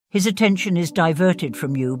His attention is diverted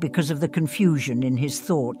from you because of the confusion in his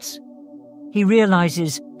thoughts. He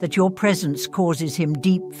realizes that your presence causes him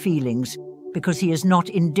deep feelings because he is not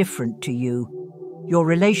indifferent to you. Your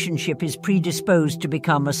relationship is predisposed to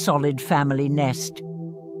become a solid family nest.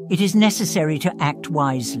 It is necessary to act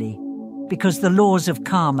wisely, because the laws of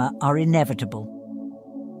karma are inevitable.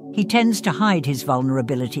 He tends to hide his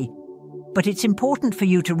vulnerability, but it's important for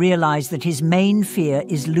you to realize that his main fear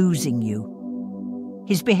is losing you.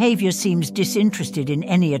 His behavior seems disinterested in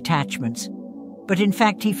any attachments, but in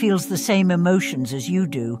fact he feels the same emotions as you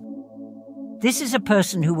do. This is a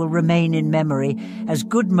person who will remain in memory, as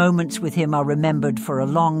good moments with him are remembered for a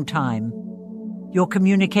long time. Your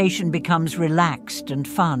communication becomes relaxed and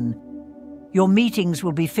fun. Your meetings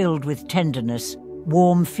will be filled with tenderness,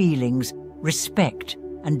 warm feelings, respect,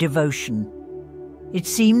 and devotion. It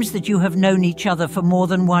seems that you have known each other for more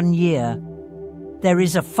than 1 year. There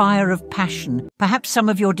is a fire of passion. Perhaps some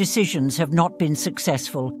of your decisions have not been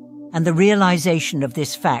successful, and the realization of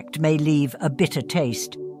this fact may leave a bitter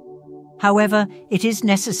taste. However, it is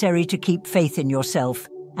necessary to keep faith in yourself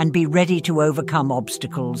and be ready to overcome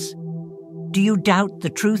obstacles. Do you doubt the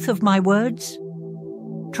truth of my words?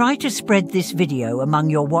 Try to spread this video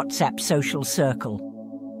among your WhatsApp social circle.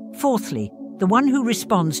 Fourthly, the one who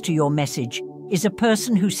responds to your message is a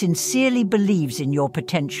person who sincerely believes in your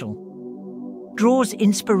potential, draws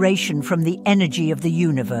inspiration from the energy of the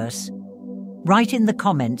universe. Write in the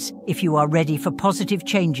comments if you are ready for positive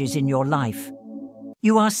changes in your life.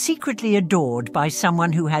 You are secretly adored by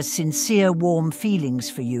someone who has sincere, warm feelings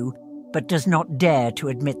for you, but does not dare to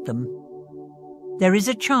admit them. There is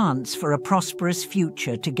a chance for a prosperous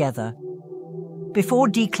future together. Before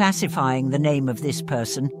declassifying the name of this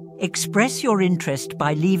person, express your interest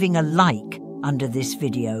by leaving a like under this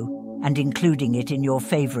video and including it in your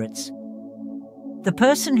favorites. The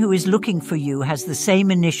person who is looking for you has the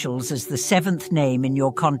same initials as the 7th name in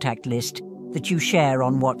your contact list that you share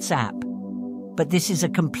on WhatsApp. But this is a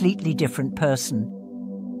completely different person.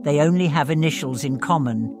 They only have initials in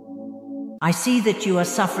common. I see that you are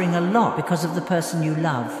suffering a lot because of the person you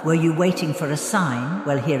love. Were you waiting for a sign?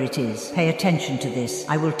 Well, here it is. Pay attention to this.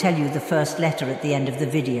 I will tell you the first letter at the end of the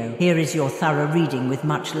video. Here is your thorough reading with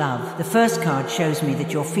much love. The first card shows me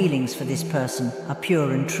that your feelings for this person are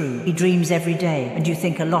pure and true. He dreams every day, and you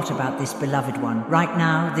think a lot about this beloved one. Right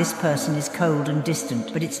now, this person is cold and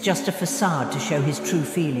distant, but it's just a facade to show his true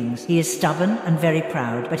feelings. He is stubborn and very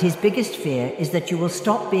proud, but his biggest fear is that you will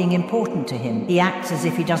stop being important to him. He acts as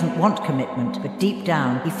if he doesn't want commitment, but deep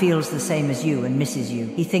down he feels the same as you and misses you.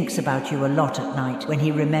 He thinks about you a lot at night, when he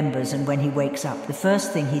remembers and when he wakes up. The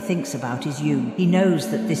first thing he thinks about is you. He knows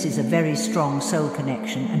that this is a very strong soul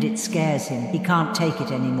connection and it scares him. He can't take it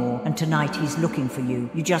anymore, and tonight he's looking for you.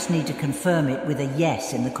 You just need to confirm it with a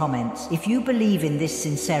yes in the comments. If you believe in this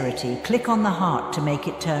sincerity, click on the heart to make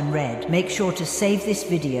it turn red. Make sure to save this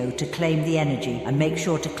video to claim the energy, and make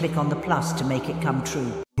sure to click on the plus to make it come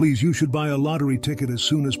true. Please, you should buy a lottery ticket as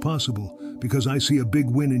soon as possible, because I see a big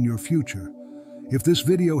win in your future. If this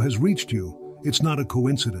video has reached you, it's not a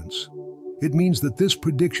coincidence. It means that this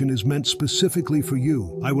prediction is meant specifically for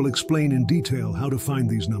you. I will explain in detail how to find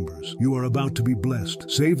these numbers. You are about to be blessed.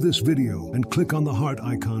 Save this video and click on the heart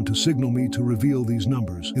icon to signal me to reveal these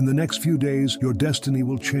numbers. In the next few days, your destiny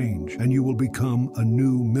will change and you will become a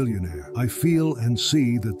new millionaire. I feel and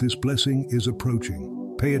see that this blessing is approaching.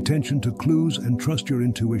 Pay attention to clues and trust your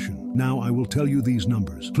intuition. Now I will tell you these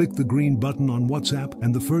numbers. Click the green button on WhatsApp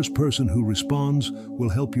and the first person who responds will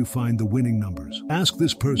help you find the winning numbers. Ask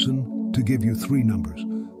this person to give you 3 numbers.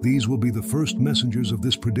 These will be the first messengers of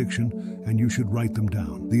this prediction, and you should write them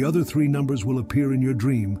down. The other 3 numbers will appear in your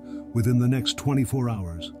dream within the next 24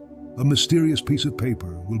 hours. A mysterious piece of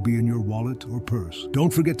paper will be in your wallet or purse.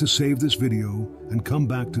 Don't forget to save this video and come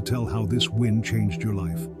back to tell how this win changed your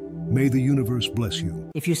life. May the universe bless you.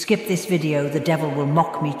 If you skip this video, the devil will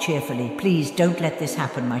mock me cheerfully. Please don't let this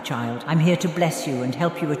happen, my child. I'm here to bless you and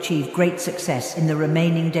help you achieve great success in the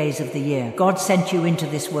remaining days of the year. God sent you into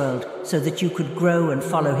this world so that you could grow and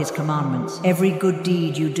follow his commandments. Every good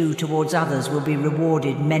deed you do towards others will be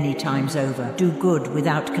rewarded many times over. Do good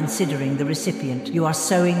without considering the recipient. You are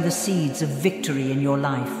sowing the seeds of victory in your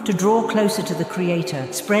life. To draw closer to the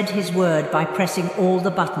Creator, spread his word by pressing all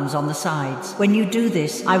the buttons on the sides. When you do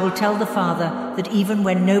this, I will tell the Father that even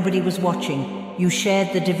when nobody was watching, you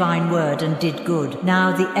shared the divine word and did good.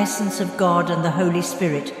 Now the essence of God and the Holy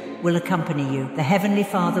Spirit will accompany you. The Heavenly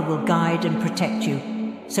Father will guide and protect you,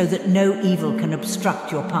 so that no evil can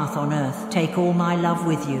obstruct your path on earth. Take all my love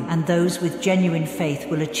with you, and those with genuine faith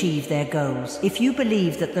will achieve their goals. If you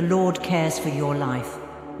believe that the Lord cares for your life,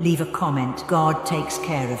 Leave a comment. God takes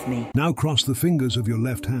care of me. Now cross the fingers of your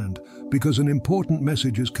left hand, because an important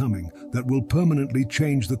message is coming that will permanently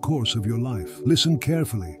change the course of your life. Listen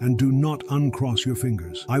carefully and do not uncross your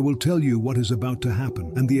fingers. I will tell you what is about to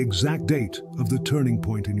happen and the exact date of the turning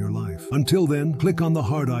point in your life. Until then, click on the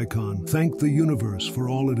heart icon, thank the universe for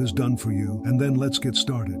all it has done for you, and then let's get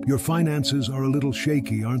started. Your finances are a little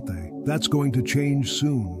shaky, aren't they? That's going to change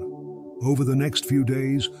soon. Over the next few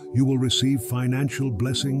days, you will receive financial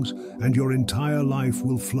blessings and your entire life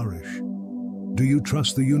will flourish. Do you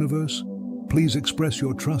trust the universe? Please express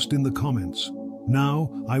your trust in the comments.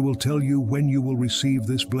 Now, I will tell you when you will receive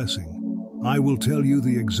this blessing. I will tell you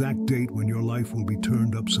the exact date when your life will be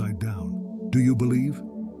turned upside down. Do you believe?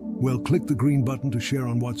 Well, click the green button to share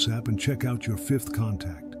on WhatsApp and check out your 5th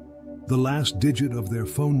contact. The last digit of their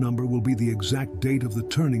phone number will be the exact date of the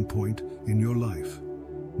turning point in your life.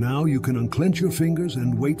 Now you can unclench your fingers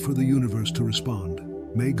and wait for the universe to respond.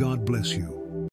 May God bless you.